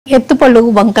ఎత్తుపళ్ళు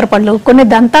వంకర పళ్ళు కొన్ని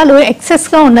దంతాలు ఎక్సెస్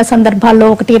గా ఉన్న సందర్భాల్లో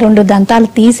ఒకటి రెండు దంతాలు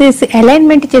తీసేసి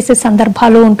అలైన్మెంట్ చేసే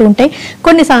సందర్భాలు ఉంటుంటాయి.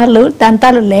 కొన్నిసార్లు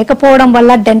దంతాలు లేకపోవడం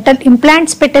వల్ల డెంటల్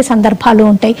ఇంప్లాంట్స్ పెట్టే సందర్భాలు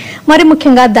ఉంటాయి. మరి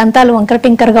ముఖ్యంగా దంతాలు వంకర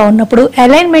టింకర్ గా ఉన్నప్పుడు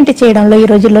అలైన్మెంట్ చేయడంలో ఈ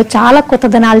రోజుల్లో చాలా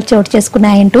కొత్తదనాలు చోటు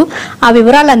చేసుకున్నాయంటూ ఆ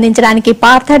వివరాలు అందించడానికి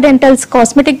Partha dentals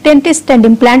cosmetic dentist and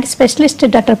implant specialist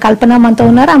doctor కల్పన మనతో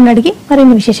ఉన్నారు. ఆమెను అడిగి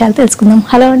మరిన్ని విశేషాలు తెలుసుకుందాం.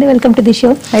 హలో అండి, వెల్కమ్ టు ది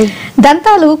షో.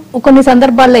 దంతాలు కొన్ని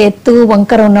సందర్భాల్లో ఎత్తు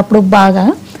వంకర ఉన్నప్పుడు బాగా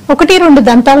ఒకటి రెండు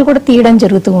దంతాలు కూడా తీయడం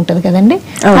జరుగుతూ ఉంటది కదండి.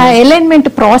 ఆ అలైన్మెంట్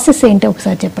ప్రాసెస్ ఏంటి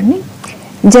ఒకసారి చెప్పండి.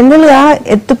 జనరల్ గా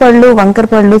ఎత్తుపళ్ళు వంకర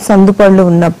పళ్ళు సందు పళ్ళు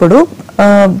ఉన్నప్పుడు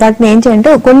వాటిని ఏం చేయాలంటే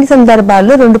కొన్ని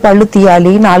సందర్భాల్లో 2 పళ్ళు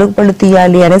తీయాలి 4 పళ్ళు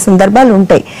తీయాలి అనే సందర్భాలు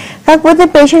ఉంటాయి. కాకపోతే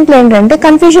పేషెంట్లు ఏంటంటే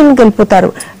కన్ఫ్యూజన్కి వెళ్ళిపోతారు.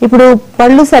 ఇప్పుడు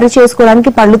పళ్ళు సరి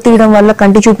చేసుకోవడానికి పళ్ళు తీయడం వల్ల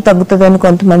కంటి చూపు తగ్గుతుంది అని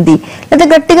కొంతమంది, లేదా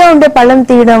గట్టిగా ఉండే పళ్ళను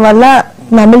తీయడం వల్ల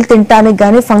నమిలి తినడానికి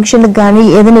గానీ ఫంక్షన్ గానీ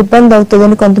ఏదైనా ఇబ్బంది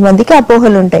అవుతుందని కొంతమందికి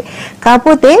అపోహలు ఉంటాయి.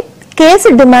 కాకపోతే కేసు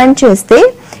డిమాండ్ చేస్తే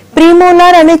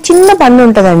ప్రీమోలార్ అనే చిన్న పన్ను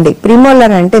ఉంటదండి.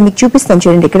 ప్రీమోలార్ అంటే మీకు చూపిస్తాను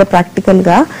చూడండి, ఇక్కడ ప్రాక్టికల్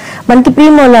గా మనకి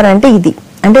ప్రీమోలార్ అంటే ఇది,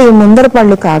 అంటే ఈ ముందర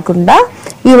పళ్ళు కాకుండా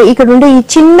ఇక్కడ ఉండే ఈ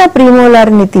చిన్న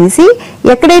ప్రీమోలార్ ని తీసి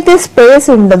ఎక్కడైతే స్పేస్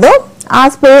ఉండదో ఆ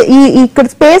ఇక్కడ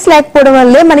స్పేస్ లేకపోవడం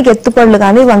వల్లే మనకి ఎత్తుపళ్ళు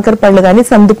గానీ వంకర పళ్ళు గానీ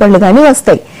సందు పళ్ళు గానీ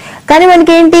వస్తాయి. కానీ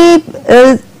మనకి ఏంటి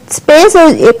స్పేస్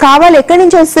కావాలి, ఎక్కడి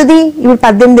నుంచి వస్తుంది? ఇప్పుడు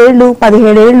 18 ఏళ్ళు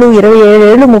 17 ఏళ్ళు 27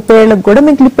 ఏళ్ళు 30 ఏళ్ళకు కూడా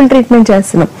మేము క్లిప్పులు ట్రీట్మెంట్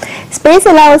చేస్తున్నాం. స్పేస్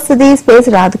ఎలా వస్తుంది? స్పేస్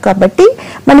రాదు. కాబట్టి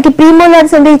మనకి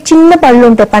ప్రీమోలార్స్ అంటే చిన్న పళ్ళు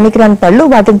ఉంటాయి, పనికిరాని పళ్ళు,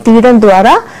 వాటిని తీయడం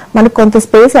ద్వారా మనకు కొంత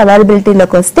స్పేస్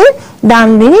అవైలబిలిటీలోకి వస్తే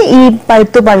దానిని ఈ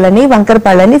ఎత్తు పళ్ళని వంకర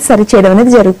పళ్ళని సరి చేయడం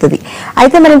అనేది జరుగుతుంది.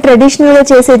 అయితే మనం ట్రెడిషనల్ గా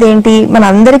చేసేది ఏంటి? మన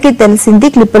అందరికీ తెలిసింది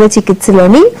క్లిప్పుల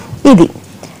చికిత్సలోని ఇది,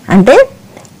 అంటే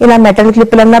ఇలా మెటల్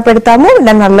క్లిప్పులన్నా పెడతాము,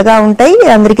 నల్లగా ఉంటాయి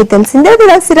అందరికీ తెలిసిందే,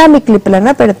 ఇలా సిరామిక్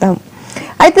క్లిప్పులన్నా పెడతాము.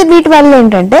 అయితే వీటి వల్ల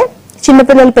ఏంటంటే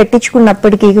చిన్నపిల్లలు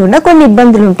పెట్టించుకున్నప్పటికీ కూడా కొన్ని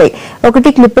ఇబ్బందులు ఉంటాయి.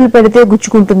 ఒకటి క్లిప్పులు పెడితే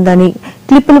గుచ్చుకుంటుందని,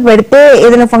 క్లిప్పులు పెడితే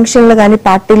ఏదైనా ఫంక్షన్లు కానీ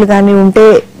పార్టీలు కానీ ఉంటే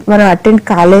మనం అటెండ్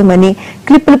కాలేమని,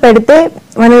 క్లిప్పులు పెడితే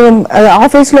మనం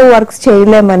ఆఫీస్ లో వర్క్స్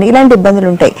చేయలేమని, ఇలాంటి ఇబ్బందులు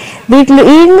ఉంటాయి.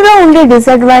 ఇందులో ఉండే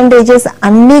డిసడ్వాంటేజెస్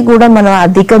అన్ని కూడా మనం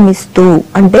అధిగమిస్తూ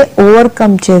అంటే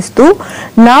ఓవర్కమ్ చేస్తూ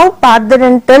now Partha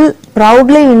dental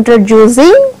proudly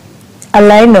introducing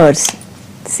aligners.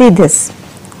 See this,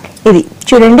 ఇది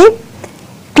చూడండి,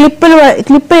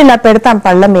 క్లిప్పులు ఇలా పెడతాం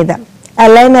పళ్ళ మీద.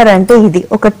 అలైనర్ అంటే ఇది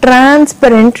ఒక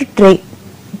ట్రాన్స్పరెంట్ ట్రే,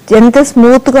 ఎంత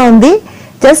స్మూత్ గా ఉంది,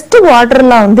 జస్ట్ వాటర్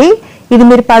లా ఉంది. ఇది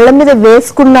మీరు పళ్ళ మీద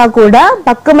వేసుకున్నా కూడా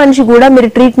పక్క మనిషి కూడా మీరు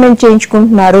ట్రీట్మెంట్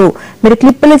చేయించుకుంటున్నారు, మీరు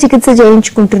క్లిప్పుల చికిత్స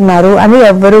చేయించుకుంటున్నారు అని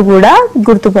ఎవ్వరూ కూడా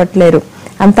గుర్తుపట్టలేరు.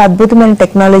 అంత అద్భుతమైన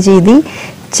టెక్నాలజీ ఇది.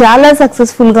 చాలా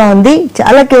సక్సెస్ఫుల్ గా ఉంది.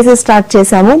 చాలా కేసెస్ స్టార్ట్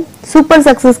చేశాము, సూపర్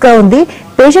సక్సెస్ గా ఉంది.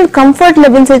 పేషెంట్ కంఫర్ట్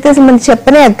లెవెల్స్ అయితే అసలు మనకి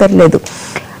చెప్పనే అక్కర్లేదు.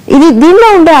 దీనిలో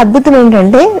ఉండే అద్భుతం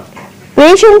ఏంటంటే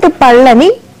పేషెంట్ పళ్ళని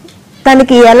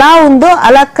తనకి ఎలా ఉందో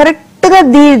అలా కరెక్ట్ గా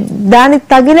దానికి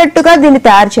తగినట్టుగా దీన్ని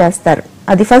తయారు చేస్తారు.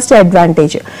 అది ఫస్ట్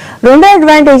అడ్వాంటేజ్. రెండో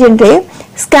అడ్వాంటేజ్ అంటే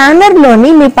స్కానర్ లోని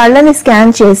మీ పళ్ళని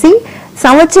స్కాన్ చేసి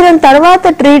సంవత్సరం తర్వాత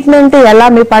ట్రీట్మెంట్ ఎలా,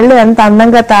 మీ పళ్ళు ఎంత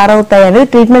అందంగా తయారవుతాయి అనేది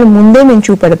ట్రీట్మెంట్ ముందే మేము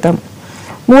చూపెడతాం.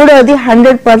 మూడోది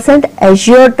 100%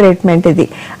 అష్యూర్ ట్రీట్మెంట్. ఇది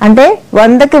అంటే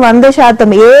 100కి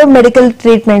 100% ఏ మెడికల్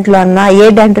ట్రీట్మెంట్ లో అన్నా ఏ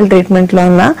డెంటల్ ట్రీట్మెంట్ లో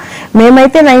అన్నా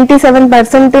మేమైతే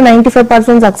 97%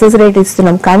 95% సక్సెస్ రేట్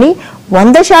ఇస్తున్నాం. కానీ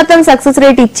 100% సక్సెస్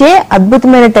రేట్ ఇచ్చే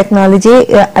అద్భుతమైన టెక్నాలజీ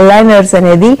అలైనర్స్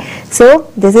అనేది. So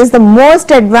this is the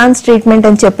most advance treatment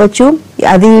అని చెప్పొచ్చు.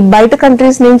 అది బయట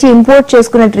కంట్రీస్ నుంచి ఇంపోర్ట్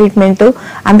చేసుకున్న ట్రీట్మెంట్,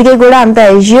 అందుకే కూడా అంత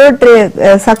అష్యూర్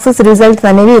సక్సెస్ రిజల్ట్స్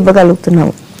అనేవి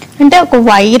ఇవ్వగలుగుతున్నాము. అంటే ఒక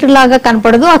వైర్ లాగా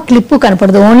కనపడదు, ఆ క్లిప్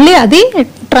కనపడదు, ఓన్లీ అది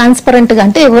ట్రాన్స్పరెంట్ గా,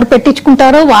 అంటే ఎవరు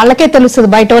పెట్టించుకుంటారో వాళ్ళకే తెలుస్తుంది,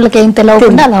 బయట వాళ్ళకి ఏం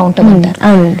తెలియకుండా అలా ఉంటుంది అంటారు.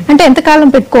 అంటే ఎంతకాలం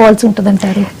పెట్టుకోవాల్సి ఉంటుంది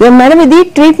అంటారు మేడం? ఇది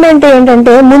ట్రీట్మెంట్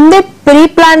ఏంటంటే ముందే ప్రీ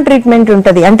ప్లాన్ ట్రీట్మెంట్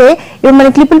ఉంటది. అంటే ఇప్పుడు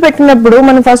మనం క్లిప్పులు పెట్టినప్పుడు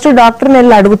మనం ఫస్ట్ డాక్టర్ని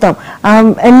వెళ్ళి అడుగుతాం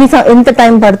ఎంత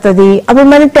టైం పడుతుంది. అప్పుడు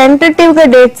మనం టెంటేటివ్ గా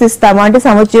డేట్స్ ఇస్తాము, అంటే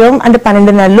సంవత్సరం అంటే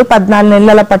 12 నెలలు 14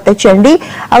 నెలలు అలా పట్టొచ్చండి,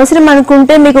 అవసరం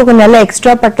అనుకుంటే మీకు 1 నెల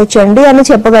ఎక్స్ట్రా పట్టొచ్చండి అని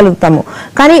చెప్పగలుగుతాము.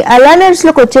 కానీ అలైనర్స్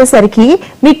లోకి వచ్చేసరికి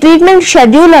మీ ట్రీట్మెంట్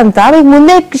షెడ్యూల్ అంతా మీకు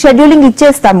ముందే షెడ్యూలింగ్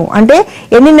ఇచ్చేస్తాము. అంటే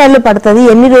ఎన్ని నెలలు పడుతుంది,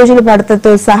 ఎన్ని రోజులు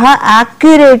పడుతుందో సహా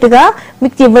యాక్యురేట్ గా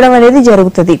మీకు ఇవ్వడం అనేది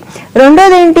జరుగుతుంది.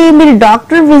 రెండోది ఏంటి, మీరు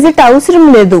డాక్టర్ విజిట్ అవసరం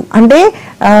లేదు. అంటే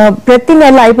ప్రతి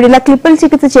నెల ఇప్పుడు ఇలా క్లిప్పుల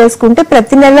చికిత్స చేసుకుంటే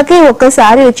ప్రతి నెలకి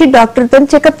ఒక్కసారి వచ్చి డాక్టర్ తో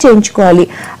చెకప్ చేయించుకోవాలి.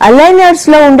 అలైనర్స్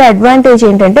లో ఉండే అడ్వాంటేజ్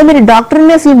ఏంటంటే మీరు డాక్టర్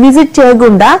ని అసలు విజిట్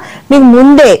చేయకుండా మీకు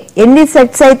ముందే ఎన్ని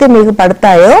సెట్స్ అయితే మీకు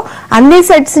పడతాయో అన్ని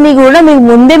సెట్స్ ని కూడా మీకు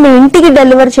ముందే మీ ఇంటికి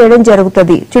డెలివర్ చేయడం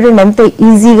జరుగుతుంది. చూడండి ఎంత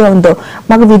ఈజీగా ఉందో.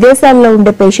 మాకు విదేశాల్లో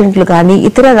ఉండే పేషెంట్లు కానీ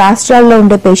ఇతర రాష్ట్రాల్లో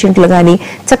ఉండే పేషెంట్లు కానీ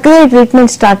చక్కగా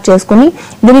ట్రీట్మెంట్ స్టార్ట్ చేసుకుని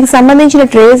దీనికి సంబంధించిన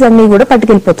ట్రేస్ అన్ని కూడా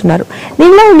పట్టుకెళ్ళిపోతున్నారు.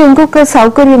 దీనిలో ఇంకొక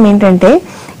సౌకర్యం ఏంటంటే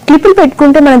క్లిప్పులు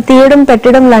పెట్టుకుంటే మనం తీయడం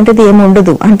పెట్టడం లాంటిది ఏమి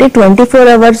ఉండదు. అంటే 24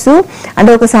 hours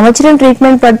అంటే ఒక సంవత్సరం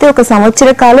ట్రీట్మెంట్ పడితే ఒక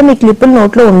సంవత్సర కాలం ఈ క్లిప్పులు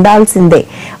నోట్లో ఉండాల్సిందే.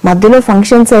 మధ్యలో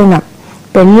ఫంక్షన్స్ అయినా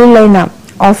పెళ్లిళ్ళైనా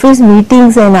ఆఫీస్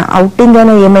మీటింగ్స్ అయినా అవుటింగ్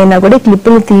అయినా ఏమైనా కూడా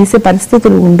క్లిప్పులు తీసే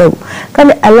పరిస్థితులు ఉండవు.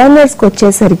 కానీ అలైనర్స్ కి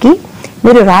వచ్చేసరికి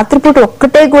మీరు రాత్రిపూట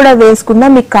ఒక్కటే కూడా వేసుకున్నా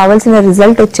మీకు కావాల్సిన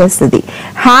రిజల్ట్ వచ్చేస్తుంది.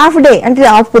 హాఫ్ డే అంటే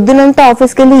పొద్దునంతా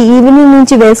ఆఫీస్కి వెళ్ళి ఈవినింగ్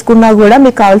నుంచి వేసుకున్నా కూడా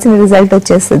మీకు కావాల్సిన రిజల్ట్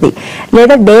వచ్చేస్తుంది.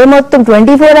 లేదా డే మొత్తం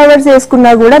 24 hours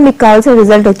వేసుకున్నా కూడా మీకు కావాల్సిన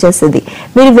రిజల్ట్ వచ్చేస్తుంది.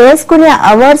 మీరు వేసుకునే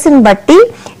అవర్స్ ని బట్టి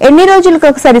ఎన్ని రోజులకు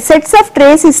ఒకసారి సెట్స్ ఆఫ్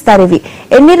ట్రేస్ ఇస్తారు. ఇవి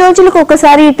ఎన్ని రోజులకు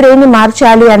ఒకసారి ఈ ట్రే ని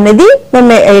మార్చాలి అనేది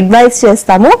మేము అడ్వైస్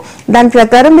చేస్తాము. దాని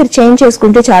ప్రకారం మీరు చేంజ్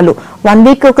చేసుకుంటే చాలు. 1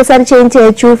 week ఒకసారి చేంజ్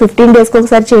చేయొచ్చు, 15 days కి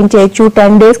ఒకసారి చేంజ్ చేయొచ్చు,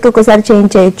 10 days కి ఒకసారి చేంజ్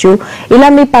చేయొచ్చు. ఇలా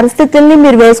మీ పరిస్థితుల్ని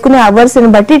మీరు వేసుకునే అవర్స్ ని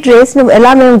బట్టి ట్రేస్ ని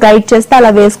ఎలా మేము గైడ్ చేస్తే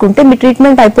అలా వేసుకుంటే మీ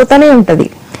ట్రీట్మెంట్ అయిపోతానే ఉంటది.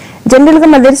 జనరల్ గా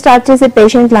మా దగ్గర స్టార్ట్ చేసే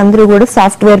పేషెంట్లు అందరూ కూడా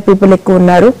సాఫ్ట్వేర్ పీపుల్ ఎక్కువ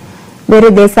ఉన్నారు, వేరే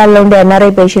దేశాల్లో ఉండే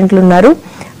ఎన్ఆర్ఐ పేషెంట్లు ఉన్నారు,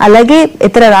 అలాగే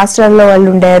ఇతర రాష్ట్రాల్లో వాళ్ళు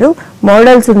ఉండారు,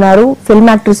 మోడల్స్ ఉన్నారు, ఫిల్మ్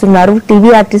యాక్టర్స్ ఉన్నారు,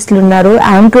 టీవీ ఆర్టిస్టులు ఉన్నారు,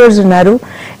 యాంకర్స్ ఉన్నారు.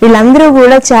 వీళ్ళందరూ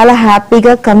కూడా చాలా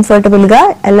హ్యాపీగా కంఫర్టబుల్ గా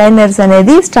అలైనర్స్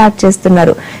అనేది స్టార్ట్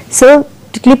చేస్తున్నారు. సో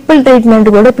క్లిప్పుల ట్రీట్మెంట్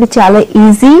కూడా ఇప్పుడు చాలా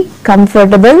ఈజీ,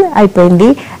 కంఫర్టబుల్ అయిపోయింది.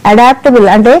 అడాప్టబుల్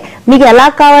అంటే మీకు ఎలా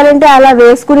కావాలంటే అలా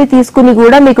వేసుకుని తీసుకుని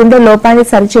కూడా మీకుండే లోపాన్ని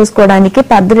సరి చేసుకోవడానికి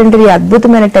పార్థ డెంటల్ ఈ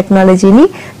అద్భుతమైన టెక్నాలజీని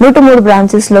 103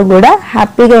 బ్రాంచెస్ లో కూడా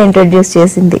హ్యాపీగా ఇంట్రడ్యూస్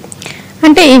చేసింది.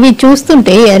 అంటే ఇవి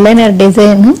చూస్తుంటే అలైనర్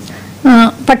డిజైన్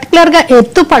పర్టికులర్ గా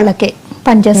ఎత్తు పళ్ళకే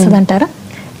పనిచేస్తుంది అంటారా?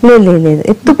 లేదు,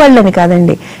 ఎత్తు పళ్ళని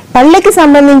కాదండి. పళ్ళకి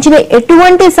సంబంధించిన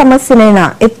ఎటువంటి సమస్యనైనా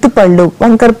ఎత్తు పళ్ళు,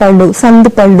 వంకర పళ్ళు, సందు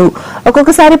పళ్ళు,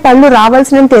 ఒక్కొక్కసారి పళ్ళు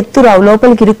రావాల్సినంత ఎత్తు రావు,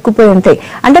 లోపలికి ఇరుక్కుపోయి ఉంటాయి.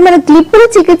 అంటే మన క్లిప్పుల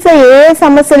చికిత్స ఏ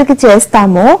సమస్యలకి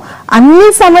చేస్తామో అన్ని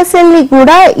సమస్యల్ని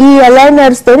కూడా ఈ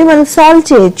అలైనర్స్ తోని మనం సాల్వ్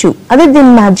చేయొచ్చు. అదే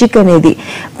దీని మ్యాజిక్ అనేది.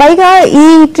 పైగా ఈ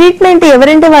ట్రీట్మెంట్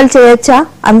ఎవరంటే వాళ్ళు చేయొచ్చా?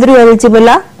 అందరూ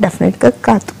ఎలిజిబులా? డెఫినెట్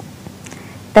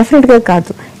గా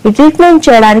కాదు. ఈ ట్రీట్మెంట్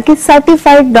చేయడానికి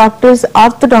సర్టిఫైడ్ డాక్టర్స్,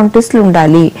 ఆర్థోడాంటిస్టులు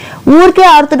ఉండాలి. ఊరికే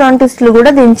ఆర్థోడాంటిస్టులు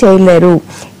కూడా దీన్ని చేయలేరు.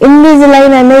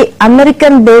 ఇన్విజిలైన్ అనే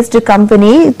అమెరికన్ బేస్డ్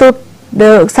కంపెనీతో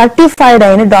సర్టిఫైడ్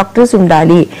అయిన డాక్టర్స్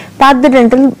ఉండాలి. పార్థ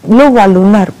డెంటల్ లో వాళ్ళు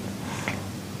ఉన్నారు,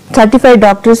 సర్టిఫైడ్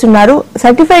డాక్టర్స్ ఉన్నారు.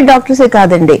 సర్టిఫైడ్ డాక్టర్సే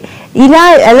కాదండి, ఇలా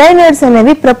అలైనర్స్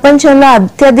అనేవి ప్రపంచంలో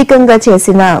అత్యధికంగా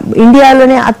చేసిన,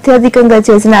 ఇండియాలోనే అత్యధికంగా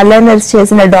చేసిన అలైనర్స్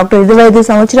చేసిన డాక్టర్ 25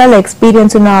 సంవత్సరాల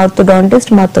ఎక్స్పీరియన్స్ ఉన్న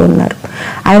ఆర్థోడాంటిస్ట్ మాతో ఉన్నారు.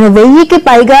 ఆయన 1000కి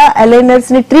పైగా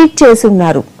అలైనర్స్ ని ట్రీట్ చేసి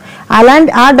ఉన్నారు.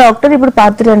 అలాంటి ఆ డాక్టర్ ఇప్పుడు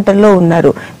పార్థ డెంటల్ లో ఉన్నారు.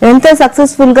 ఎంత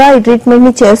సక్సెస్ఫుల్ గా ఈ ట్రీట్మెంట్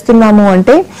ని చేస్తున్నాము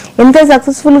అంటే, ఎంత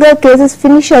సక్సెస్ఫుల్ గా కేసెస్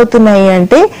ఫినిష్ అవుతున్నాయి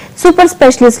అంటే సూపర్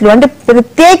స్పెషలిస్టులు అంటే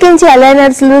ప్రత్యేకించి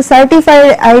అలైనర్స్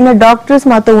సర్టిఫైడ్ అయిన డాక్టర్స్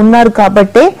మాతో ఉన్నారు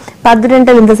కాబట్టి పార్థ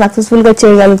డెంటల్ ఇంత సక్సెస్ఫుల్ గా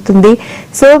చేయగలుగుతుంది.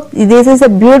 So this is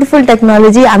a beautiful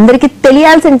technology, అందరికి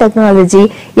తెలియాల్సిన టెక్నాలజీ,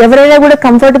 ఎవరైనా కూడా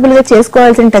కంఫర్టబుల్ గా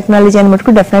చేసుకోవాల్సిన టెక్నాలజీ అని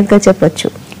మటుకు డెఫినెట్ గా చెప్పొచ్చు.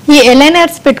 ఈ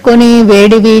అలైనర్స్ పెట్టుకొని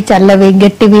వేడివి, చల్లవి,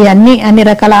 గట్టివి అన్ని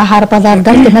రకాల ఆహార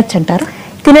పదార్థాలు తినొచ్చు అంటారు?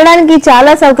 తినడానికి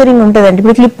చాలా సౌకర్యంగా ఉంటదండి.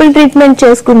 ఇప్పుడు క్లిప్పుల ట్రీట్మెంట్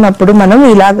చేసుకున్నప్పుడు మనం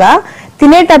ఇలాగా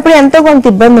తినేటప్పుడు ఎంతో కొంత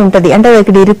ఇబ్బంది ఉంటది. అంటే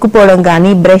ఇక్కడ ఇరుక్కుపోవడం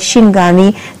కానీ, బ్రషింగ్ కానీ,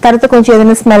 తర్వాత కొంచెం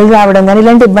ఏదైనా స్మెల్ రావడం కానీ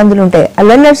ఇలాంటి ఇబ్బందులు ఉంటాయి.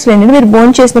 అలైనర్స్ ఏంటంటే మీరు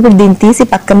బోన్ చేసినప్పుడు దీన్ని తీసి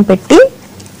పక్కన పెట్టి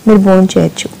మీరు బోన్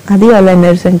చేయొచ్చు. అది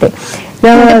అలైనర్స్ అంటే.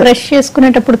 బ్రష్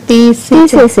చేసుకునేటప్పుడు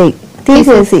తీసేసి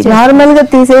నార్మల్ గా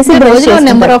తీసేసి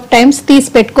నెంబర్ ఆఫ్ టైమ్స్ తీసి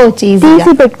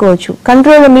పెట్టుకోవచ్చు.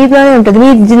 కంట్రోల్ మీదనే ఉంటది.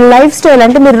 మీ లైఫ్ స్టైల్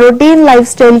అంటే మీరు రొటీన్ లైఫ్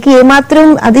స్టైల్ కి ఏమాత్రం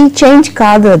అది చేంజ్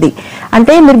కాదు. అది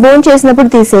అంటే మీరు బోన్ చేసినప్పుడు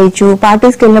తీసేయచ్చు,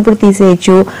 పార్టీస్కి వెళ్ళినప్పుడు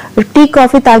తీసేయచ్చు, టీ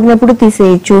కాఫీ తాగినప్పుడు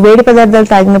తీసేయచ్చు, వేడి పదార్థాలు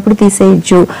తాగినప్పుడు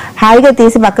తీసేయచ్చు. హాయిగా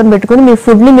తీసి పక్కన పెట్టుకుని మీ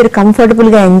ఫుడ్ ని మీరు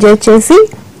కంఫర్టబుల్ గా ఎంజాయ్ చేసి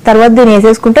తర్వాత దీన్ని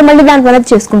వేసేసుకుంటే మళ్ళీ దాని పని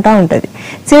చేసుకుంటా ఉంటది.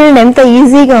 చూడండి ఎంత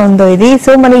ఈజీగా ఉందో ఇది.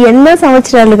 సో మనం ఎన్నో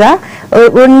సంవత్సరాలుగా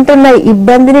ఉంటున్న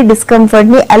ఇబ్బందిని,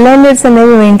 డిస్కంఫర్ట్ ని అలైనర్స్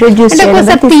అనేవి ఇంట్రొడ్యూస్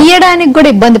తీయడానికి కూడా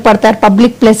ఇబ్బంది పడతారు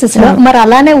పబ్లిక్ ప్లేసెస్ లో. మరి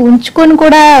అలానే ఉంచుకొని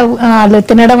కూడా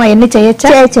తినడం అవన్నీ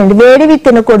చేయొచ్చండి. వేడివి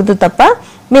తినకూడదు తప్ప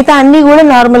మిగతా అన్ని కూడా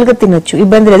నార్మల్ గా తినొచ్చు,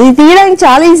 ఇబ్బంది లేదు. ఇది తీయడానికి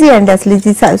చాలా ఈజీ అండి. అసలు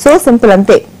ఇది సో సింపుల్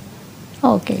అంతే.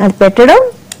 అది పెట్టడం,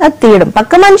 అది తీయడం,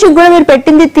 పక్క మనిషికి కూడా మీరు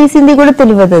పెట్టింది తీసింది కూడా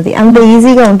తెలియదు. అది అంత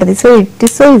ఈజీగా ఉంటది. So it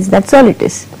is so easy, that's all it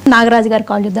is. Nagaraju గారు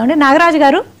కాల్ చేద్దామండి. నాగరాజు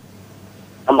గారు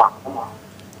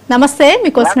నమస్తే, మీ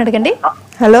క్వశ్చన్ అడగండి.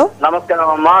 హలో, నమస్కారం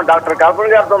అమ్మా. డాక్టర్ కల్పన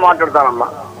గారితో మాట్లాడతానమ్మా.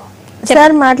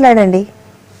 సార్ మాట్లాడండి.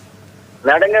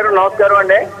 మేడం గారు నమస్కారం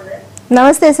అండి.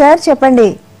 నమస్తే సార్, చెప్పండి.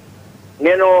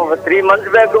 నేను 3 months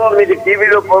బ్యాక్ మీది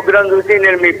టీవీలో ప్రోగ్రామ్ చూసి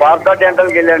నేను మీ పార్థా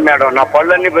డెంటల్కి వెళ్ళాను మేడం. నా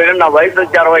పళ్ళన్నీ పోయినా, నా వయసు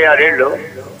వచ్చి 66 ఏళ్ళు.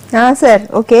 Sir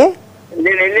okay.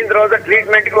 నేను వెళ్ళిన తర్వాత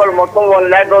ట్రీట్మెంట్ కి వాళ్ళు మొత్తం 1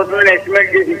 lakh అవుతుందని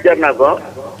ఎస్టిమేట్ చేసి ఇచ్చారు నాకు.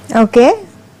 ఓకే.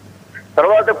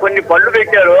 తర్వాత కొన్ని పళ్ళు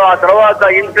పెట్టారు, ఆ తర్వాత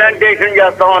ఇంప్లాంటేషన్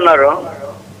చేస్తామన్నారు.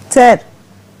 సార్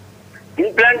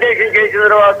ఇంప్లాంటేషన్ చేసిన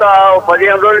తర్వాత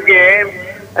 15 రోజులకి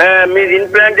మీరు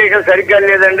ఇంప్లాంటేషన్ సరిగ్గా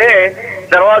లేదండి,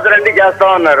 తర్వాత రండి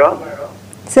చేస్తామన్నారు.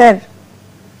 సార్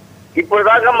ఇప్పుడు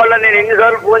దాకా మళ్ళీ నేను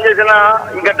ఎన్నిసార్లు ఫోన్ చేసినా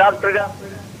ఇంకా డాక్టర్ గా.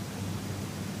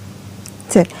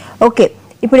 Sir okay.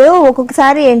 ఇప్పుడు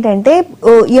ఒక్కొక్కసారి ఏంటంటే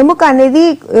ఎముక అనేది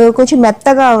కొంచెం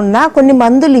మెత్తగా ఉన్నా కొన్ని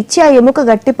మందులు ఇచ్చి ఆ ఎముక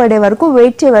గట్టి పడే వరకు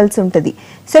వెయిట్ చేయవలసి ఉంటుంది.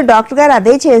 సో డాక్టర్ గారు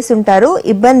అదే చేస్తుంటారు,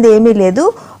 ఇబ్బంది ఏమీ లేదు.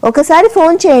 ఒకసారి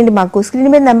ఫోన్ చేయండి మాకు, స్క్రీన్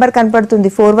మీద నెంబర్ కనపడుతుంది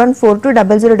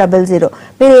 41420000.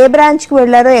 మీరు ఏ బ్రాంచ్కి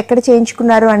వెళ్ళారో ఎక్కడ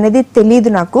చేయించుకున్నారో అనేది తెలియదు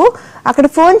నాకు. అక్కడ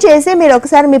ఫోన్ చేసి మీరు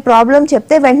ఒకసారి మీ ప్రాబ్లం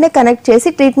చెప్తే వెంటనే కనెక్ట్ చేసి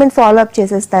ట్రీట్మెంట్ ఫాలో అప్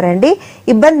చేసేస్తారండి,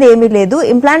 ఇబ్బంది ఏమీ లేదు.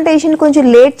 ఇంప్లాంటేషన్ కొంచెం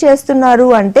లేట్ చేస్తున్నారు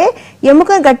అంటే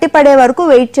ఎముక గట్టి పడే వరకు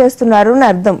వెయిట్ చేస్తున్నారు అని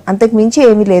అర్థం, అంతకు మించి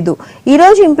ఏమీ లేదు. ఈ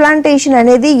రోజు ఇంప్లాంటేషన్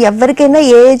అనేది ఎవరికైనా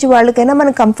ఏ ఏజ్ వాళ్ళకైనా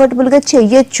మనం కంఫర్టబుల్ గా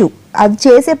చెయ్యొచ్చు, అది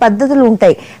చేసే పద్ధతులు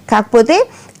ఉంటాయి. కాకపోతే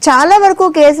చాలా వరకు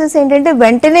కేసెస్ ఏంటంటే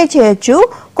వెంటనే చేయొచ్చు.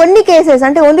 కొన్ని కేసెస్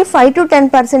అంటే ఓన్లీ 5 to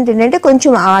 10% ఏంటంటే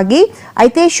కొంచెం ఆగి,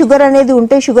 అయితే షుగర్ అనేది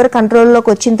ఉంటే షుగర్ కంట్రోల్లోకి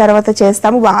వచ్చిన తర్వాత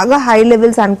చేస్తాము, బాగా హై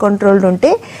లెవెల్స్ అన్కంట్రోల్డ్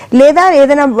ఉంటే, లేదా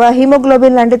ఏదైనా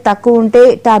హిమోగ్లోబిన్ లాంటివి తక్కువ ఉంటే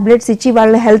టాబ్లెట్స్ ఇచ్చి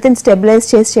వాళ్ళ హెల్త్ని స్టెబిలైజ్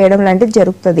చేసి చేయడం లాంటిది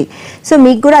జరుగుతుంది. సో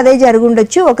మీకు కూడా అదే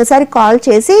జరుగుండొచ్చు. ఒకసారి కాల్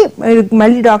చేసి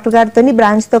మళ్ళీ డాక్టర్ గారితో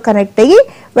బ్రాంచ్తో కనెక్ట్ అయ్యి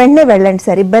వెంటనే వెళ్ళండి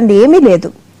సార్, ఇబ్బంది ఏమీ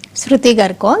లేదు. శృతి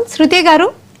గారు కాల్. శృతి గారు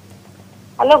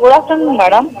hello, good afternoon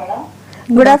madam.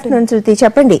 Good afternoon శృతి,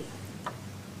 చెప్పండి.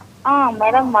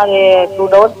 మేడం మాది 2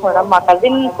 డౌట్స్ మేడం. మా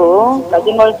కజిన్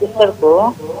వాళ్ళ సిస్టర్ కు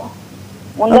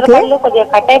ముందర పళ్ళు కొద్దిగా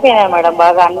కట్ అయిపోయినాయి మేడం,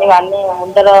 బాగా అన్ని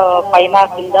ముందర పైన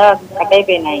కింద కట్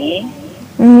అయిపోయినాయి.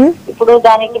 ఇప్పుడు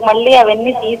దానికి మళ్ళీ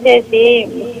అవన్నీ తీసేసి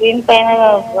స్క్రీన్ పైన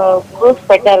ప్రూఫ్స్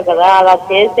పెట్టారు కదా, అలా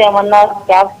చేసి ఏమన్నా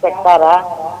క్యాప్స్ పెట్టారా,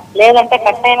 లేదంటే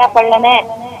కట్ అయిన పళ్ళనే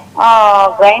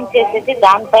గ్రైండ్ చేసేసి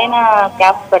దానిపైన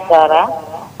క్యాప్స్ పెట్టారా?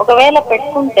 ఒకవేళ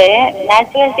పెట్టుకుంటే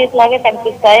న్యాచురల్ టీత్ లాగే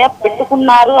కనిపిస్తాయా,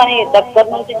 పెట్టుకున్నారు అని దగ్గర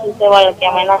నుంచి చూసే వాళ్ళకి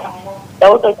ఏమైనా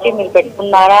డౌట్ వచ్చి మీరు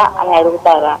పెట్టుకున్నారా అని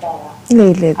అడుగుతారా?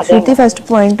 లేదు. శృతి, ఫస్ట్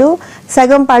పాయింట్,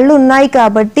 సగం పళ్ళు ఉన్నాయి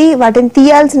కాబట్టి వాటిని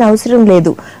తీయాల్సిన అవసరం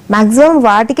లేదు. మాక్సిమం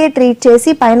వాటికే ట్రీట్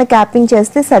చేసి పైన క్యాపింగ్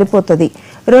చేస్తే సరిపోతుంది.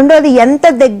 రెండోది, ఎంత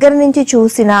దగ్గర నుంచి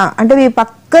చూసినా అంటే మీ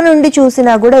పక్క నుండి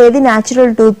చూసినా కూడా ఏది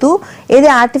న్యాచురల్ టూత్ ఏది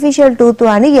ఆర్టిఫిషియల్ టూత్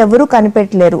అని ఎవరు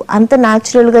కనిపెట్టలేరు. అంత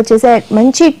న్యాచురల్ గా చేసే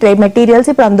మంచి మెటీరియల్స్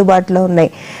ఇప్పుడు అందుబాటులో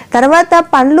ఉన్నాయి. తర్వాత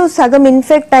పండ్లు సగం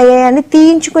ఇన్ఫెక్ట్ అయ్యాయని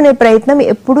తీయించుకునే ప్రయత్నం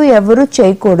ఎప్పుడు ఎవరు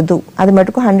చేయకూడదు, అది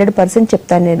మటుకు 100%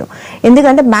 చెప్తాను నేను.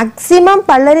 ఎందుకంటే మాక్సిమం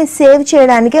పళ్ళని సేవ్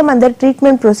చేయడానికే మన దగ్గర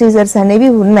ట్రీట్మెంట్ ప్రొసీజర్స్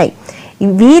అనేవి ఉన్నాయి.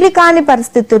 వీలు కాని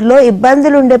పరిస్థితుల్లో,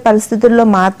 ఇబ్బందులు ఉండే పరిస్థితుల్లో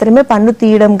మాత్రమే పన్ను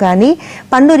తీయడం కానీ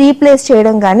పన్ను రీప్లేస్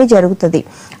చేయడం కానీ జరుగుతుంది.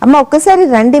 అమ్మ ఒక్కసారి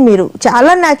రండి, మీరు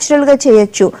చాలా న్యాచురల్ గా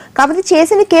చేయొచ్చు. కాకపోతే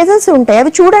చేసిన కేసెస్ ఉంటాయి,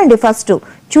 అవి చూడండి. ఫస్ట్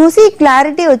చూసి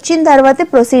క్లారిటీ వచ్చిన తర్వాతే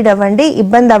ప్రొసీడ్ అవ్వండి.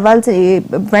 ఇబ్బంది అవ్వాల్సి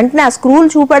వెంటనే ఆ స్క్రూలు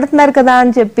చూపెడుతున్నారు కదా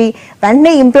అని చెప్పి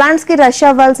వెంటనే ఇంప్లాంట్స్ కి రష్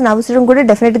అవ్వాల్సిన అవసరం కూడా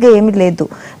డెఫినెట్ గా ఏమీ లేదు.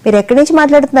 మీరు ఎక్కడి నుంచి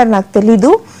మాట్లాడుతున్నారు నాకు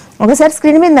తెలీదు. ఒకసారి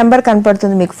స్క్రీన్ మీద నెంబర్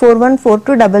కనపడుతుంది మీకు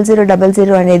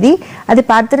 41420000 అనేది, అది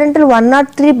పార్థ డెంటల్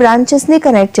 103 బ్రాంచెస్ ని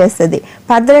కనెక్ట్ చేస్తుంది.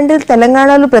 పార్థ డెంటల్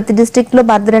తెలంగాణలో ప్రతి డిస్ట్రిక్ట్ లో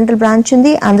పార్థ డెంటల్ బ్రాంచ్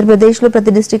ఉంది, ఆంధ్రప్రదేశ్ లో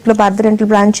ప్రతి డిస్ట్రిక్ట్ లో పార్థ డెంటల్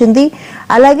బ్రాంచ్ ఉంది.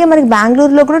 అలాగే మనకి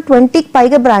బెంగళూరులో కూడా 20కి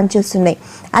పైగా బ్రాంచెస్ ఉన్నాయి.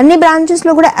 అన్ని బ్రాంచెస్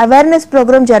లో కూడా అవేర్నెస్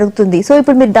ప్రోగ్రామ్ జరుగుతుంది. సో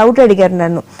ఇప్పుడు మీరు డౌట్ అడిగారు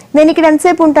నన్ను, నేను ఇక్కడ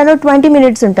ఎంతసేపు ఉంటాను, 20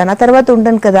 minutes ఉంటాను, ఆ తర్వాత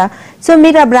ఉంటాను కదా. సో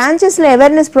మీరు ఆ బ్రాంచెస్ లో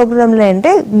అవేర్నెస్ ప్రోగ్రామ్ లో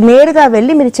అంటే నేరుగా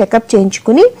వెళ్ళి మీరు చెకప్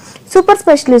చేయించుకుని సూపర్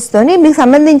స్పెషలిస్ట్ తోని మీకు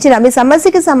సంబంధించిన మీ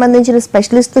సమస్యకి సంబంధించిన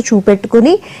స్పెషలిస్ట్ తో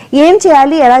చూపెట్టుకుని ఏం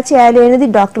చేయాలి ఎలా చేయాలి అనేది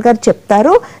డాక్టర్ గారు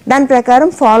చెప్తారు. దాని ప్రకారం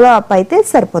ఫాలో అప్ అయితే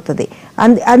సరిపోతుంది.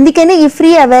 అందుకని ఈ ఫ్రీ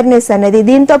అవేర్నెస్ అనేది,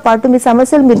 దీంతో పాటు మీ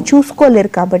సమస్యలు మీరు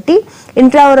చూసుకోలేరు కాబట్టి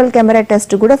ఇంట్రావరల్ కెమెరా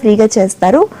టెస్ట్ కూడా ఫ్రీగా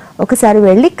చేస్తారు. ఒకసారి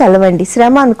వెళ్ళి కలవండి.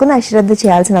 శ్రమ అనుకుని అశ్రద్ధ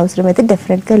చేయాల్సిన అవసరం అయితే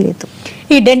డెఫినెట్ గా లేదు.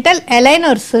 ఈ డెంటల్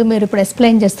అలైనర్స్ మీరు ఇప్పుడు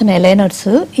ఎక్స్ప్లెయిన్ చేస్తున్న అలైనర్స్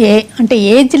అంటే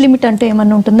ఏజ్ లిమిట్ అంటే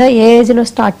ఏమన్నా ఉంటుందా? ఏ ఏజ్ లో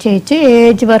స్టార్ట్ చేయొచ్చు, ఏ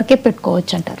ఏజ్ వరకే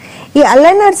పెట్టుకోవచ్చు అంటారు? ఈ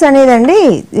aligners అనేదండి,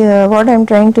 what I'm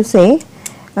trying to say,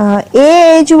 A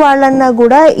age వాళ్ళన్నా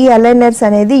కూడా ఈ అలైనర్స్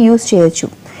అనేది యూజ్ చేయొచ్చు.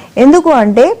 ఎందుకు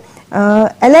అంటే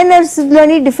అలైనర్స్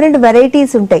లోని డిఫరెంట్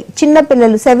వెరైటీస్ ఉంటాయి. చిన్న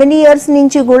పిల్లలు 7 years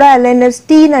నుంచి కూడా అలైనర్స్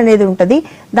టీన్ అనేది ఉంటుంది,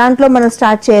 దాంట్లో మనం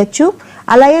స్టార్ట్ చేయొచ్చు.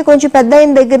 అలాగే కొంచెం పెద్ద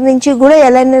అయిన దగ్గర నుంచి కూడా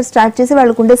ఎలైనర్ స్టార్ట్ చేసి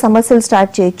వాళ్ళకు ఉండే సమస్యలు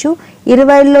స్టార్ట్ చేయొచ్చు.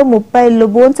 20లో 30లో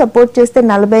బోన్ సపోర్ట్ చేస్తే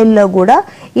 40లో కూడా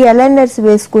ఈ ఎలైనర్స్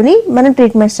వేసుకుని మనం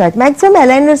ట్రీట్మెంట్ స్టార్ట్. మాక్సిమం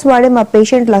ఎలైనర్స్ వాడే మా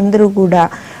పేషెంట్లు అందరూ కూడా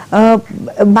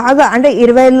బాగా అంటే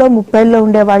 20లో 30లో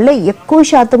ఉండే వాళ్ళే ఎక్కువ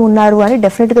శాతం ఉన్నారు అని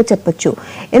డెఫినెట్ గా చెప్పొచ్చు.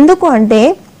 ఎందుకు అంటే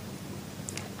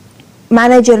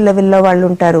మేనేజర్ లెవెల్లో వాళ్ళు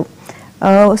ఉంటారు,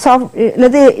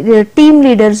 లేదా టీమ్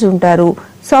లీడర్స్ ఉంటారు,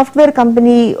 సాఫ్ట్వేర్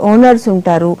కంపెనీ ఓనర్స్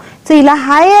ఉంటారు. సో ఇలా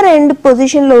హైయర్ ఎండ్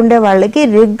పొజిషన్ లో ఉండే వాళ్ళకి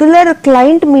రెగ్యులర్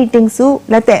క్లయింట్ మీటింగ్స్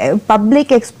లేకపోతే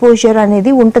పబ్లిక్ ఎక్స్పోజర్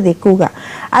అనేది ఉంటది ఎక్కువగా.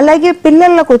 అలాగే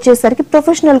పిల్లలకు వచ్చేసరికి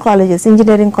ప్రొఫెషనల్ కాలేజెస్,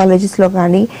 ఇంజనీరింగ్ కాలేజెస్ లో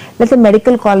కానీ లేకపోతే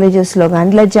మెడికల్ కాలేజెస్ లో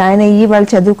కానీ ఇలా జాయిన్ అయ్యి వాళ్ళు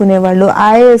చదువుకునే వాళ్ళు,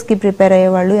 IAS కి ప్రిపేర్ అయ్యే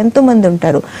వాళ్ళు ఎంతో మంది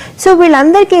ఉంటారు. సో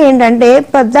వీళ్ళందరికీ ఏంటంటే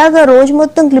పెద్దగా రోజు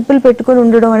మొత్తం క్లిప్పులు పెట్టుకుని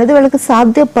ఉండడం అనేది వాళ్ళకి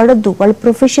సాధ్యపడద్దు. వాళ్ళ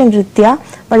ప్రొఫెషన్ రీత్యా,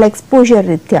 వాళ్ళ ఎక్స్పోజర్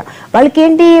రీత్యా వాళ్ళకి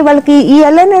ఏంటి, వాళ్ళకి ఈ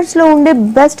ఎలైనర్స్ లో ఉండే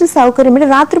బెస్ట్ సౌకర్యం అంటే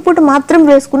రాత్రిపూట మాత్రం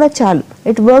వేసుకున్నా చాలు.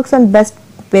 It works on best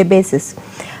basis.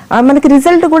 మనకి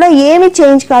రిజల్ట్ కూడా ఏమి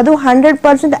చేంజ్ కాదు,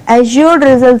 100% అష్యూర్డ్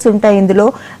రిజల్ట్స్ ఉంటాయి, ఇందులో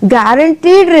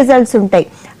గ్యారంటీడ్ రిజల్ట్స్ ఉంటాయి.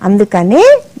 అందుకనే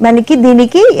మనకి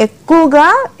దీనికి ఎక్కువగా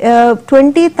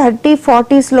 20, 30,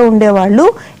 40s లో ఉండేవాళ్ళు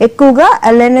ఎక్కువగా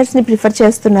అలైనర్స్ ని ప్రిఫర్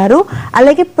చేస్తున్నారు.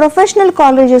 అలాగే ప్రొఫెషనల్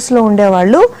కాలేజెస్ లో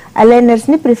ఉండేవాళ్ళు అలైనర్స్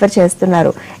ని ప్రిఫర్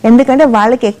చేస్తున్నారు. ఎందుకంటే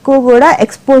వాళ్ళకి ఎక్కువ కూడా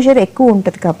ఎక్స్పోజర్ ఎక్కువ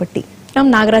ఉంటది కాబట్టి.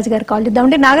 నాగరాజు గారు కాల్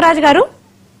చేద్దామండి. నాగరాజు గారు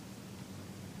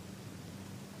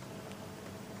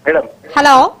మేడం.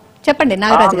 హలో, చెప్పండి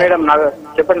నాగరాజు గారు.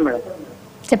 చెప్పండి మేడం.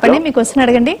 చెప్పండి, మీ క్వశ్చన్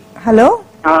అడగండి. హలో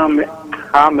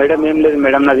మేడం, ఏం లేదు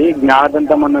మేడం, నాది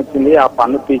జ్ఞానదంతం అని వచ్చింది, ఆ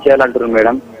పన్ను తీసేయాలంటున్నారు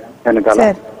మేడం. వెనకాల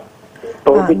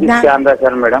స్కాన్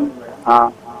రాశారు మేడం.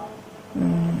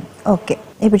 ఓకే,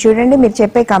 ఇప్పుడు చూడండి, మీరు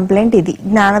చెప్పే కంప్లైంట్ ఇది,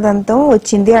 జ్ఞానదంతం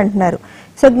వచ్చింది అంటున్నారు.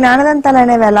 సో జ్ఞానదంతాలు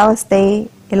అనేవి ఎలా వస్తాయి?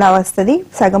 ఇలా వస్తుంది,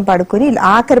 సగం పడుకుని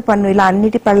ఆఖరి పన్ను, ఇలా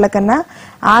అన్నిటి పళ్ళ కన్నా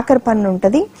ఆఖరి పన్ను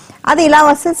ఉంటది, అది ఇలా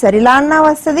వస్తుంది సార్. ఇలా అన్నా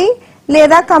వస్తుంది,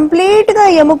 లేదా కంప్లీట్ గా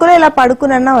ఎముకలో ఇలా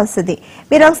పడుకునన్నా వస్తుంది.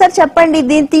 మీరు ఒకసారి చెప్పండి,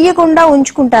 దీన్ని తీయకుండా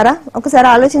ఉంచుకుంటారా? ఒకసారి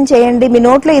ఆలోచన చేయండి. మీ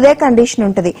నోట్లో ఇదే కండిషన్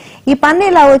ఉంటది, ఈ పన్ను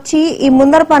ఇలా వచ్చి ఈ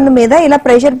ముందర పన్ను మీద ఇలా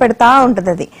ప్రెషర్ పెడతా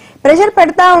ఉంటది. అది ప్రెషర్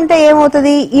పెడతా ఉంటే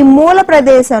ఏమవుతుంది, ఈ మూల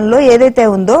ప్రదేశంలో ఏదైతే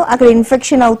ఉందో అక్కడ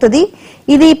ఇన్ఫెక్షన్ అవుతుంది.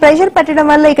 ఇది ప్రెషర్ పెట్టడం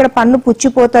వల్ల ఇక్కడ పన్ను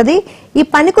పుచ్చిపోతుంది. ఈ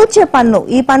పనికొచ్చే పన్ను,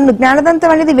 ఈ పన్ను జ్ఞానదంతం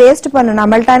అనేది వేస్ట్ పన్ను,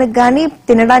 నమలటానికి గానీ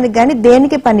తినడానికి గానీ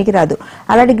దేనికి పనికి రాదు.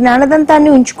 అలాంటి జ్ఞానదంతాన్ని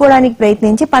ఉంచుకోవడానికి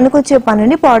ప్రయత్నించి పనికొచ్చే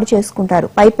పన్నుని పాడు చేసుకుంటారు.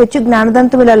 పైపెచ్చు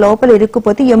జ్ఞానదంతం ఇలా లోపల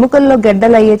ఇరుక్కుపోతే ఎముకల్లో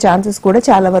గడ్డలు అయ్యే ఛాన్సెస్ కూడా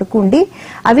చాలా వరకు ఉండి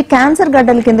అవి క్యాన్సర్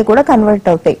గడ్డల కింద కూడా కన్వర్ట్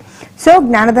అవుతాయి. సో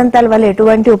జ్ఞానదంతాల వల్ల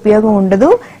ఎటువంటి ఉపయోగం ఉండదు,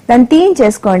 దాన్ని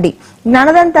తీయించేసుకోండి.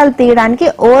 జ్ఞానదంతాలు తీయడానికి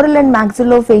ఓరల్ అండ్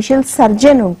మాక్సిలోఫేషియల్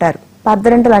సర్జన్ ఉంటారు. పార్థ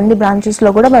డెంటల్ అన్ని బ్రాంచెస్ లో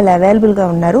కూడా వాళ్ళు అవైలబుల్ గా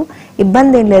ఉన్నారు,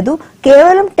 ఇబ్బంది ఏం లేదు.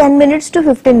 కేవలం 10 minutes to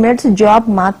 15 minutes జాబ్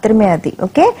మాత్రమే అది.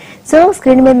 ఓకే, సో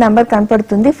స్క్రీన్ మీద నంబర్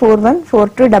కనపడుతుంది,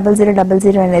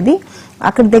 41420000 అనేది.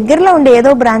 అక్కడ దగ్గరలో ఉండే ఏదో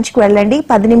బ్రాంచ్ కి వెళ్ళండి,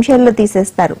 10 నిమిషాల్లో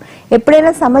తీసేస్తారు.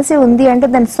 ఎప్పుడైనా సమస్య ఉంది అంటే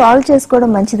దాన్ని సాల్వ్ చేసుకోవడం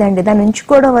మంచిదండి. దాన్ని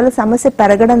ఉంచుకోవడం వల్ల సమస్య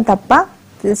పెరగడం తప్ప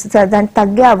దాన్ని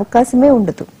తగ్గే అవకాశమే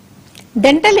ఉండదు.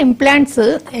 డెంటల్ ఇంప్లాంట్స్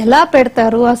ఎలా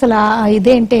పెడతారు అసలు,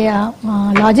 ఇదేంటి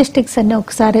లాజిస్టిక్స్ అన్ని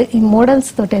ఒకసారి ఈ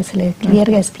మోడల్స్ తోటి అసలు క్లియర్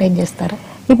గా ఎక్స్ప్లెయిన్ చేస్తారా?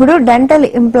 ఇప్పుడు డెంటల్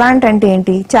ఇంప్లాంట్ అంటే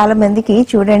ఏంటి, చాలా మందికి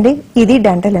చూడండి, ఇది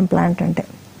డెంటల్ ఇంప్లాంట్ అంటే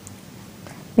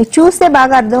మీకు చూస్తే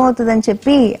బాగా అర్థం అవుతుందని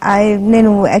చెప్పి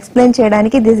నేను ఎక్స్ప్లెయిన్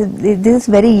చేయడానికి this is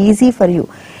very easy for you.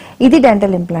 ఇది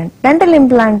డెంటల్ ఇంప్లాంట్. డెంటల్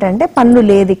ఇంప్లాంట్ అంటే పన్ను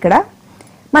లేదు ఇక్కడ,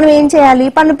 మనం ఏం చేయాలి,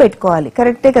 పన్ను పెట్టుకోవాలి,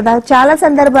 కరెక్టే కదా. చాలా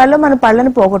సందర్భాల్లో మన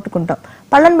పళ్ళను పోగొట్టుకుంటాం.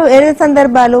 పళ్ళను ఏ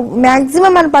సందర్భాలు,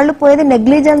 మాక్సిమం మన పళ్ళు పోయేది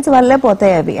నెగ్లిజెన్స్ వల్లే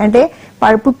పోతాయి. అవి అంటే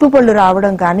పుట్టు పళ్ళు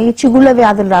రావడం కానీ, చిగుళ్ళ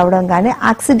వ్యాధులు రావడం కానీ,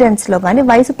 యాక్సిడెంట్స్ లో కానీ,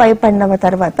 వయసు పైపడిన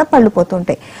తర్వాత పళ్ళు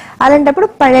పోతుంటాయి. అలాంటప్పుడు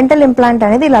డెంటల్ ఇంప్లాంట్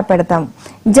అనేది ఇలా పెడతాం.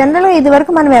 జనరల్ గా ఇది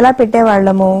వరకు మనం ఎలా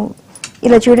పెట్టేవాళ్ళము,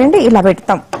 ఇలా చూడండి, ఇలా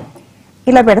పెడతాం.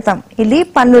 ఇది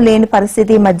పన్ను లేని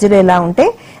పరిస్థితి మధ్యలో ఎలా ఉంటే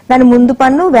దాని ముందు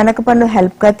పన్ను వెనక పన్ను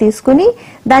హెల్ప్ గా తీసుకుని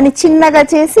దాన్ని చిన్నగా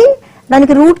చేసి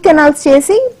దానికి రూట్ కెనాల్స్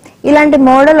చేసి ఇలాంటి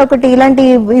మోడల్ ఒకటి, ఇలాంటి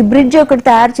బ్రిడ్జ్ ఒకటి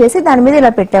తయారు చేసి దాని మీద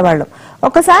ఇలా పెట్టేవాళ్ళు.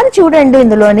 ఒకసారి చూడండి,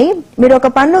 ఇందులోని మీరు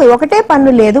ఒకటే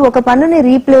పన్ను లేదు, ఒక పన్నుని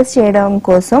రీప్లేస్ చేయడం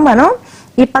కోసం మనం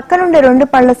ఈ పక్క నుండి 2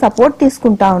 పళ్ళ సపోర్ట్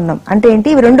తీసుకుంటా ఉన్నాం. అంటే ఏంటి,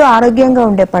 ఇవి 2 ఆరోగ్యంగా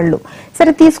ఉండే పళ్ళు.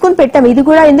 సరే తీసుకుని పెట్టాం. ఇది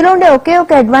కూడా ఇందులో ఉండే ఒకే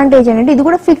ఒక అడ్వాంటేజ్ ఏంటంటే ఇది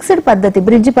కూడా ఫిక్స్డ్ పద్ధతి,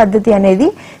 బ్రిడ్జ్ పద్ధతి అనేది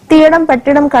తీయడం,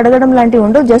 పెట్టడం, కడగడం లాంటివి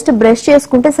ఉండవు, జస్ట్ బ్రష్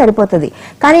చేసుకుంటే సరిపోతుంది.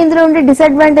 కానీ ఇందులో ఉండే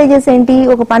డిసడ్వాంటేజెస్ ఏంటి,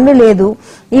 ఒక పన్ను లేదు,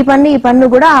 ఈ పన్ను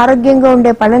కూడా ఆరోగ్యంగా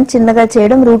ఉండే పళ్ళని చిన్నగా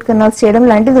చేయడం, రూట్ కెనాల్స్ చేయడం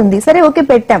లాంటిది ఉంది. సరే ఓకే,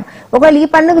 పెట్టాం. ఒకవేళ ఈ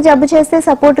పన్నుకు జబ్బు చేస్తే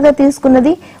సపోర్ట్ గా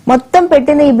తీసుకున్నది మొత్తం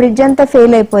పెట్టిన ఈ బ్రిడ్జ్ అంతా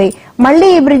ఫెయిల్ అయిపోయి మళ్ళీ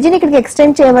ఈ బ్రిడ్జ్ ని ఇక్కడికి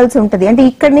ఎక్స్టెండ్ చేయవలసి ఉంటది. అంటే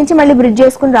ఇక్కడి నుంచి మళ్ళీ బ్రిడ్జ్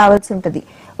చేసుకుని రావాల్సి ఉంటది.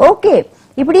 ఓకే,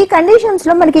 ఇప్పుడు ఈ కండిషన్స్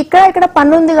లో మనకి ఇక్కడ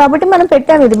పన్ను ఉంది కాబట్టి మనం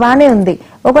పెట్టాము, ఇది బానే ఉంది.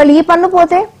 ఒకవేళ ఈ పన్ను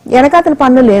పోతే వెనకాతల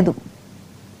పన్ను లేదు,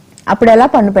 అప్పుడు ఎలా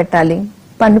పన్ను పెట్టాలి?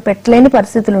 పన్ను పెట్టలేని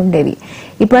పరిస్థితులు ఉండేవి.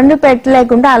 ఈ పన్ను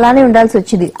పెట్టలేకుండా అలానే ఉండాల్సి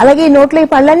వచ్చింది. అలాగే ఈ నోట్లో ఈ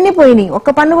పళ్ళన్నీ పోయినాయి,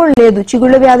 ఒక పన్ను కూడా లేదు.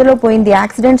 చిగుళ్ళ వ్యాధిలో పోయింది,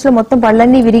 యాక్సిడెంట్స్ లో మొత్తం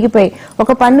పళ్ళన్నీ విరిగిపోయి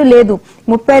ఒక పన్ను లేదు.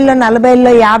 30లో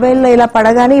 40లో 50లో ఇలా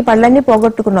పడగానే ఈ పళ్ళన్నీ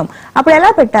పోగొట్టుకున్నాం. అప్పుడు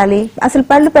ఎలా పెట్టాలి? అసలు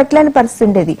పళ్ళు పెట్టలేని పరిస్థితి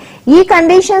ఉండేది. ఈ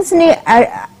కండిషన్స్ ని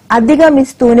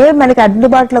అధిగమిస్తూనే మనకి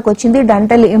అందుబాటులోకి వచ్చింది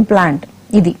డెంటల్ ఇంప్లాంట్.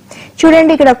 ఇది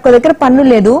చూడండి, ఇక్కడ ఒక్క దగ్గర పన్ను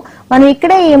లేదు, మనం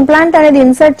ఇక్కడే ఈ ఇంప్లాంట్ అనేది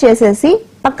ఇన్సర్ట్ చేసేసి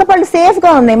పక్క పళ్ళు సేఫ్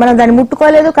గా ఉన్నాయి, మనం దాన్ని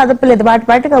ముట్టుకోలేదు, కదపలేదు,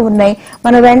 వాటిగా ఉన్నాయి.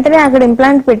 మనం వెంటనే అక్కడ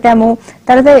ఇంప్లాంట్ పెట్టాము,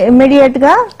 తర్వాత ఇమ్మీడియట్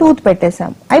గా టూత్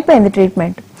పెట్టేసాము, అయిపోయింది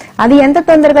ట్రీట్మెంట్. అది ఎంత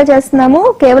తొందరగా చేస్తున్నాము?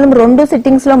 కేవలం 2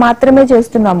 సిట్టింగ్స్ లో మాత్రమే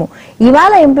చేస్తున్నాము.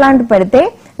 ఇవాళ ఇంప్లాంట్ పెడితే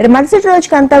మరుసటి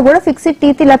రోజుకంతా కూడా ఫిక్స్డ్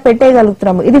టీత్ ఇలా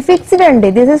పెట్టేయగలుగుతున్నాము. ఇది ఫిక్స్డ్ అండి,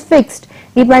 దిస్ ఇస్ ఫిక్స్డ్.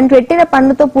 ఈ పన్ను పెట్టిన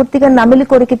పన్నుతో పూర్తిగా నమిలి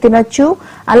కొరికి తినొచ్చు,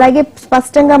 అలాగే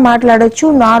స్పష్టంగా మాట్లాడొచ్చు,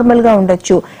 నార్మల్ గా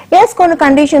ఉండొచ్చు. కొన్ని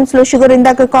కండిషన్స్ లో షుగర్,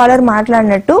 ఇందాక కాలర్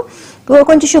మాట్లాడినట్టు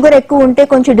కొంచెం షుగర్ ఎక్కువ ఉంటే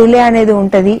కొంచెం డిలే అనేది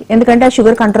ఉంటది, ఎందుకంటే ఆ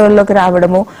షుగర్ కంట్రోల్లోకి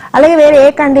రావడము. అలాగే వేరే ఏ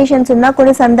కండిషన్స్ ఉన్నా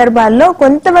కొన్ని సందర్భాల్లో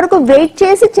కొంతవరకు వెయిట్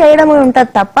చేసి చేయడం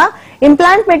ఉంటది తప్ప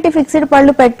ఇంప్లాంట్ పెట్టి ఫిక్స్డ్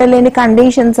పళ్ళు పెట్టలేని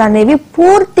కండిషన్స్ అనేవి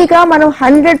పూర్తిగా మనం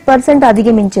 100%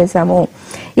 అధిగమించేసాము.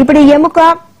 ఇప్పుడు ఈ ఎముక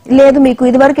లేదు, మీకు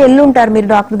ఇది వరకు వెళ్ళి ఉంటారు మీరు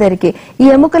డాక్టర్ దగ్గరికి, ఈ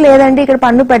ఎముక లేదండి ఇక్కడ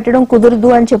పన్ను పెట్టడం కుదరదు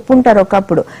అని చెప్పుంటారు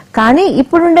ఒకప్పుడు. కానీ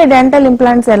ఇప్పుడుండే డెంటల్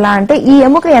ఇంప్లాంట్స్ ఎలా అంటే ఈ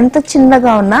ఎముక ఎంత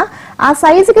చిన్నగా ఉన్నా ఆ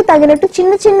సైజుకి తగినట్టు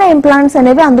చిన్న చిన్న ఇంప్లాంట్స్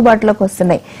అనేవి అందుబాటులోకి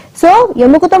వస్తున్నాయి. సో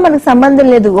ఎముకతో మనకు సంబంధం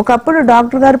లేదు. ఒకప్పుడు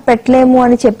డాక్టర్ గారు పెట్టలేము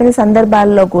అని చెప్పిన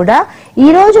సందర్భాల్లో కూడా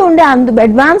ఈ రోజు ఉండే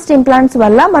అడ్వాన్స్డ్ ఇంప్లాంట్స్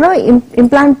వల్ల మనం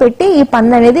ఇంప్లాంట్ పెట్టి ఈ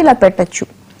పన్ను అనేది ఇలా పెట్టచ్చు.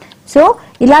 సో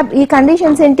ఇలా ఈ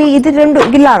కండిషన్స్ ఏంటి? ఇది 2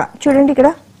 ఇలా చూడండి, ఇక్కడ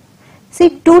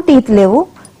 2 టీత్ లేవు,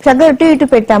 చక్కగా ఇటు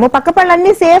పెట్టాము, పక్క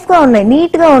పళ్ళన్నీ సేఫ్ గా ఉన్నాయి,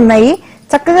 నీట్ గా ఉన్నాయి,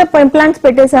 చక్కగా ఇంప్లాంట్స్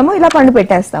పెట్టేసాము, ఇలా పన్ను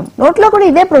పెట్టేస్తాం. నోట్లో కూడా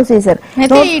ఇదే ప్రొసీజర్.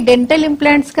 అయితే ఈ డెంటల్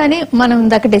ఇంప్లాంట్స్ కానీ మనం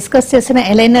ఇందాక డిస్కస్ చేసిన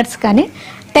ఎలైనర్స్ కానీ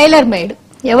టైలర్ మేడ్,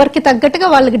 ఎవరికి తగ్గట్టుగా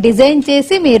వాళ్ళకి డిజైన్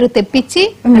చేసి మీరు తెప్పించి,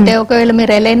 అంటే ఒకవేళ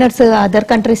మీరు ఎలైనర్స్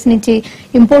అదర్ కంట్రీస్ నుంచి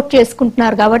ఇంపోర్ట్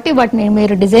చేసుకుంటున్నారు కాబట్టి వాటిని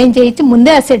మీరు డిజైన్ చేయించి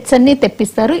ముందే ఆ సెట్స్ అన్ని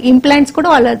తెప్పిస్తారు. ఇంప్లాంట్స్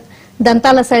కూడా వాళ్ళ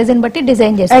దంతాల సైజుని బట్టి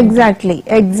డిజైన్ చేస్తారు.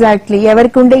 ఎగ్జాక్ట్లీ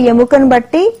ఎవరికి ఉండే ఎముకను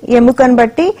బట్టి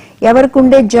ఎవరికి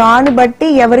ఉండే జాన్ బట్టి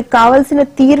ఎవరికి కావాల్సిన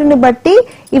తీరుని బట్టి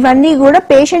ఇవన్నీ కూడా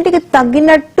పేషెంట్ కి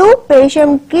తగ్గినట్టు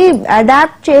పేషెంట్ కి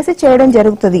అడాప్ట్ చేసి చేయడం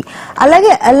జరుగుతుంది.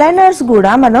 అలాగే అలైనర్స్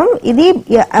కూడా మనం ఇది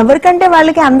ఎవరికంటే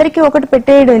వాళ్ళకి అందరికి ఒకటి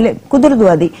పెట్టేయడం కుదరదు,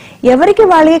 అది ఎవరికి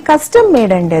వాళ్ళకి కస్టమ్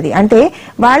మేడ్ అండి. అది అంటే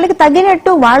వాళ్ళకి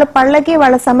తగినట్టు వాళ్ళ పళ్ళకి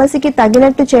వాళ్ళ సమస్యకి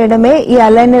తగినట్టు చేయడమే ఈ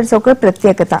అలైనర్స్ ఒక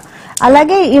ప్రత్యేకత.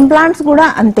 అలాగే ఇంప్లాంట్స్ కూడా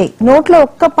అంతే, నోట్లో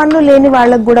ఒక్క పన్ను లేని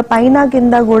వాళ్ళకు కూడా పైన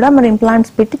కింద కూడా మనం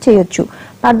ఇంప్లాంట్స్ పెట్టి చేయొచ్చు.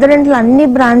 పర్ధ డెంటల్ అన్ని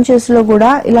బ్రాంచెస్ లో కూడా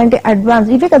ఇలాంటి అడ్వాన్స్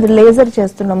ఇవే కదా, లేజర్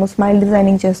చేస్తున్నాము, స్మైల్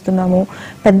డిజైనింగ్ చేస్తున్నాము,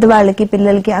 పెద్దవాళ్ళకి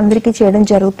పిల్లలకి అందరికీ చేయడం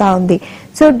జరుగుతా ఉంది.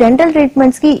 సో డెంటల్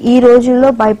ట్రీట్మెంట్స్ కి ఈ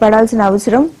రోజుల్లో భయపడాల్సిన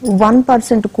అవసరం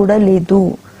 1% కూడా లేదు.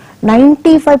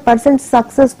 95%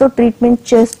 సక్సెస్ తో ట్రీట్మెంట్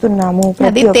చేస్తున్నాము,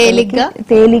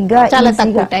 తేలిగ్గా చాలా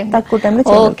తక్కువ టైంలో.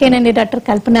 ఓకేనండి డాక్టర్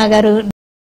కల్పన గారు.